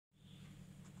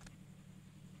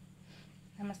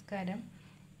നമസ്കാരം.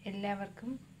 എല്ലാവർക്കും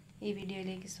ഈ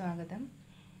വീഡിയോയിലേക്ക് സ്വാഗതം.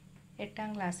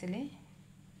 8ാം ക്ലാസ്സിലെ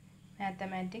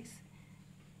മാത്തമാറ്റിക്സ്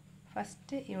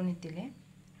ഫസ്റ്റ് യൂണിറ്റിലെ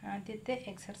ആദ്യത്തെ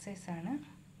എക്സർസൈസാണ്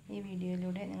ഈ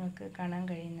വീഡിയോയിലൂടെ നിങ്ങൾക്ക് കാണാൻ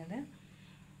കഴിയുന്നത്.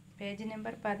 പേജ്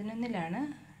നമ്പർ 11ലാണ്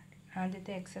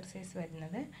ആദ്യത്തെ എക്സർസൈസ്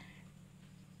വരുന്നത്.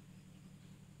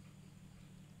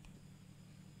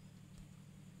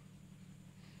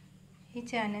 ഈ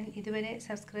ചാനൽ ഇതുവരെ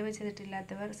സബ്സ്ക്രൈബ്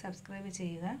ചെയ്തിട്ടില്ലാത്തവർ സബ്സ്ക്രൈബ്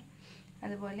ചെയ്യുക.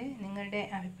 അതുപോലെ നിങ്ങളുടെ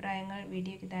അഭിപ്രായങ്ങൾ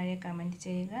വീഡിയോയ്ക്ക് താഴെ കമൻറ്റ്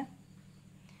ചെയ്യുക.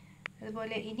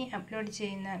 അതുപോലെ ഇനി അപ്ലോഡ്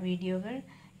ചെയ്യുന്ന വീഡിയോകൾ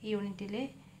ഈ യൂണിറ്റിലെ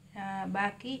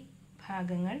ബാക്കി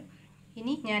ഭാഗങ്ങൾ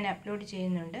ഇനി ഞാൻ അപ്ലോഡ്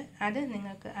ചെയ്യുന്നുണ്ട്. അത്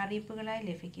നിങ്ങൾക്ക് അറിയിപ്പുകളായി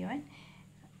ലഭിക്കുവാൻ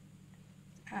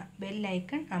ബെൽ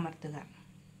ഐക്കൺ അമർത്തുക.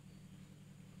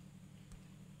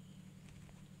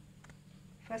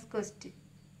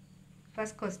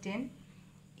 First question.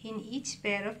 In each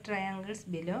pair of triangles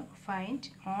below, find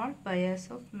all pairs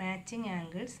of matching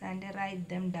angles and write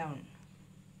them down.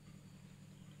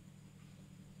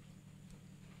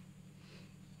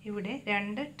 ഇവിടെ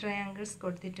രണ്ട് ട്രയാങ്കിൾസ്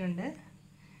കൊടുത്തിട്ടുണ്ട്.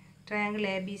 ട്രയാങ്കിൾ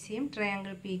എ ബി സിയും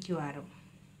ട്രയാങ്കിൾ പി ക്യു ആറും.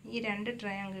 ഈ രണ്ട്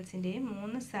ട്രയാങ്കിൾസിൻ്റെയും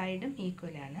 3 സൈഡും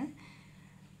ഈക്വലാണ്.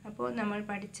 അപ്പോൾ നമ്മൾ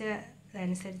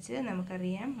പഠിച്ചതനുസരിച്ച്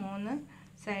നമുക്കറിയാം 3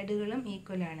 സൈഡുകളും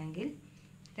ഈക്വലാണെങ്കിൽ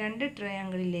രണ്ട്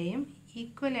ട്രയാങ്കിളിലെയും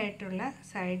ഈക്വലായിട്ടുള്ള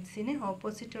സൈഡ്സിന്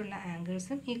ഓപ്പോസിറ്റുള്ള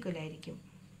ആംഗിൾസും ഈക്വലായിരിക്കും.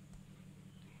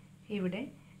 ഇവിടെ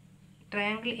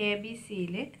ട്രയാങ്കിൾ എ ബി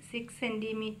സിയിൽ 6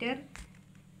 സെൻറ്റിമീറ്റർ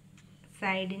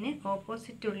സൈഡിന്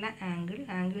ഓപ്പോസിറ്റുള്ള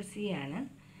ആംഗിൾ സി ആണ്.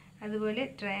 അതുപോലെ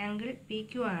ട്രയാങ്കിൾ പി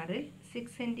ക്യു ആറിൽ 6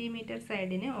 സെൻറ്റിമീറ്റർ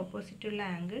സൈഡിന് ഓപ്പോസിറ്റുള്ള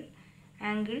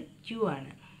ആംഗിൾ ക്യു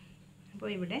ആണ്. അപ്പോൾ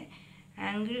ഇവിടെ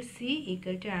angle C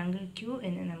equal to angle Q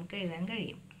എന്ന് നമുക്ക് എഴുതാൻ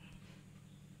കഴിയും.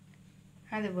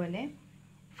 അതുപോലെ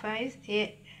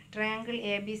ട്രയാങ്കിൾ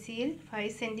എ ബി സിയിൽ 5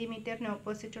 സെൻറ്റിമീറ്ററിന്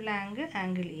ഓപ്പോസിറ്റുള്ള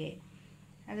ആംഗിൾ എ.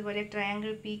 അതുപോലെ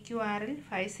ട്രയാങ്കിൾ പി ക്യു ആറിൽ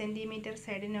 5 സെൻറ്റിമീറ്റർ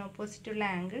സൈഡിന് ഓപ്പോസിറ്റുള്ള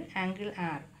ആംഗിൾ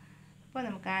ആർ. അപ്പോൾ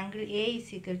നമുക്ക് angle A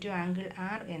is equal to angle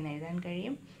R എന്ന് എഴുതാൻ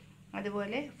കഴിയും.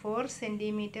 അതുപോലെ 4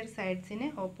 സെൻറ്റിമീറ്റർ സൈഡ്സിന്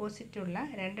ഓപ്പോസിറ്റുള്ള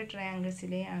രണ്ട്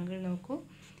ട്രയാങ്കിൾസിലെ ആംഗിൾ നോക്കൂ.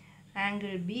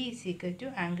 Angle B is equal to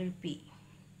angle P.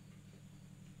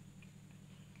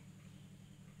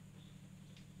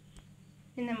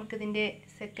 ഇനി നമുക്കിതിൻ്റെ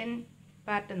സെക്കൻഡ്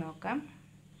പാർട്ട് നോക്കാം.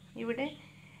 ഇവിടെ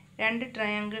രണ്ട്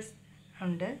ട്രയാങ്കിൾസ്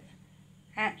ഉണ്ട്.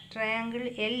 Triangle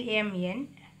L M N,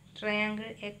 triangle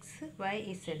X Y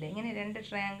Z. ഇങ്ങനെ രണ്ട്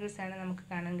ട്രയാങ്കിൾസാണ് നമുക്ക്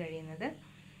കാണാൻ കഴിയുന്നത്.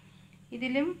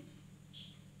 ഇതിലും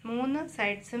 3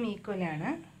 സൈഡ്സും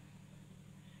ഈക്വലാണ്.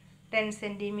 10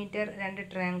 സെൻറ്റിമീറ്റർ രണ്ട്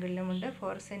ട്രയാങ്കിളിലുമുണ്ട്,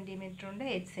 4 സെൻറ്റിമീറ്റർ ഉണ്ട്,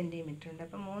 8 സെൻറ്റിമീറ്റർ ഉണ്ട്.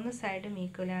 അപ്പോൾ 3 സൈഡും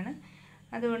ഈക്വലാണ്.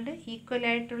 അതുകൊണ്ട്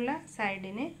ഈക്വലായിട്ടുള്ള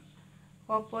സൈഡിന്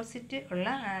ഓപ്പോസിറ്റ് ഉള്ള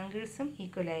ആംഗിൾസും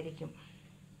ഈക്വലായിരിക്കും.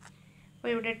 അപ്പോൾ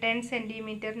ഇവിടെ 10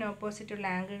 സെൻറ്റിമീറ്ററിന് ഓപ്പോസിറ്റുള്ള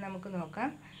ആംഗിൾ നമുക്ക് നോക്കാം.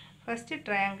 ഫസ്റ്റ്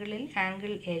ട്രയാങ്കിളിൽ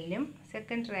ആംഗിൾ എല്ലും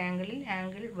സെക്കൻഡ് ട്രയാങ്കിളിൽ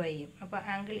ആംഗിൾ വൈയും. അപ്പോൾ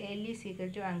angle L is equal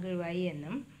to angle Y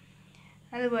എന്നും.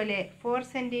 അതുപോലെ 4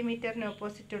 സെൻറ്റിമീറ്ററിന്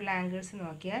ഓപ്പോസിറ്റുള്ള ആംഗിൾസ്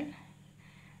നോക്കിയാൽ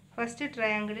ഫസ്റ്റ്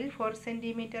ട്രയാങ്കിളിൽ 4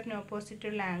 സെൻറ്റിമീറ്ററിന്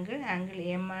ഓപ്പോസിറ്റുള്ള ആംഗിൾ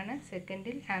എം ആണ്.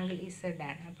 സെക്കൻഡിൽ ആംഗിൾ ഇസഡ്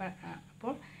ആണ്.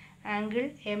 അപ്പോൾ angle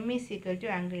M is equal to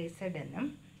angle Z എന്നും.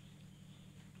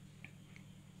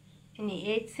 ഇനി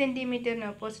 8 സെൻറ്റിമീറ്ററിന്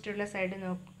ഓപ്പോസിറ്റുള്ള സൈഡ്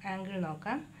ആംഗിൾ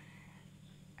നോക്കാം.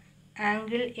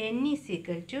 Angle N is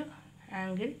equal to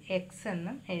angle X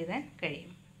എന്നും എഴുതാൻ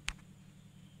കഴിയും.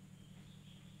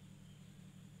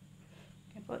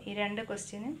 അപ്പോൾ ഈ രണ്ട്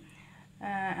ക്വസ്റ്റ്യനും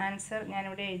ആൻസർ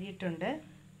ഞാനിവിടെ എഴുതിയിട്ടുണ്ട്.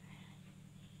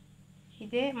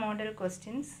 ഇതേ മോഡൽ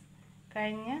ക്വസ്റ്റ്യൻസ്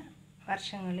കഴിഞ്ഞ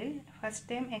വർഷങ്ങളിൽ ഫസ്റ്റ്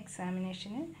ടൈം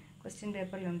എക്സാമിനേഷന് ക്വസ്റ്റ്യൻ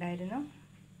പേപ്പറിലുണ്ടായിരുന്നു.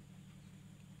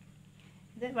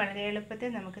 ഇത് വളരെ എളുപ്പത്തിൽ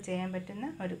നമുക്ക് ചെയ്യാൻ പറ്റുന്ന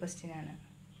ഒരു ക്വസ്റ്റ്യനാണ്.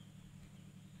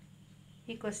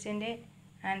 ഈ ക്വസ്റ്റ്യൻ്റെ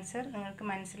ആൻസർ നിങ്ങൾക്ക്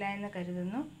മനസ്സിലായെന്ന്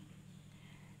കരുതുന്നു.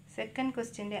 സെക്കൻഡ്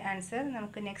ക്വസ്റ്റ്യൻ്റെ ആൻസർ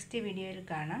നമുക്ക് നെക്സ്റ്റ് വീഡിയോയിൽ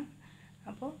കാണാം.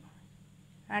 അപ്പോൾ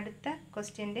അടുത്ത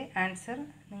ക്വസ്റ്റ്യൻ്റെ ആൻസർ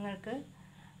നിങ്ങൾക്ക്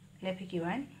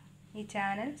ലഭിക്കുവാൻ ഈ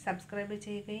ചാനൽ സബ്സ്ക്രൈബ്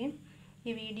ചെയ്യുകയും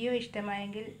ഈ വീഡിയോ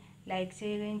ഇഷ്ടമായെങ്കിൽ ലൈക്ക്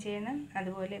ചെയ്യുകയും ചെയ്യണം.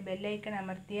 അതുപോലെ ബെല്ലൈക്കൺ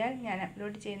അമർത്തിയാൽ ഞാൻ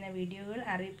അപ്ലോഡ് ചെയ്യുന്ന വീഡിയോകൾ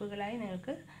അറിയിപ്പുകളായി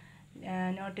നിങ്ങൾക്ക്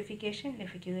നോട്ടിഫിക്കേഷൻ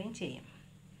ലഭിക്കുകയും ചെയ്യും.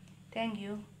 Thank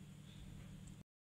you.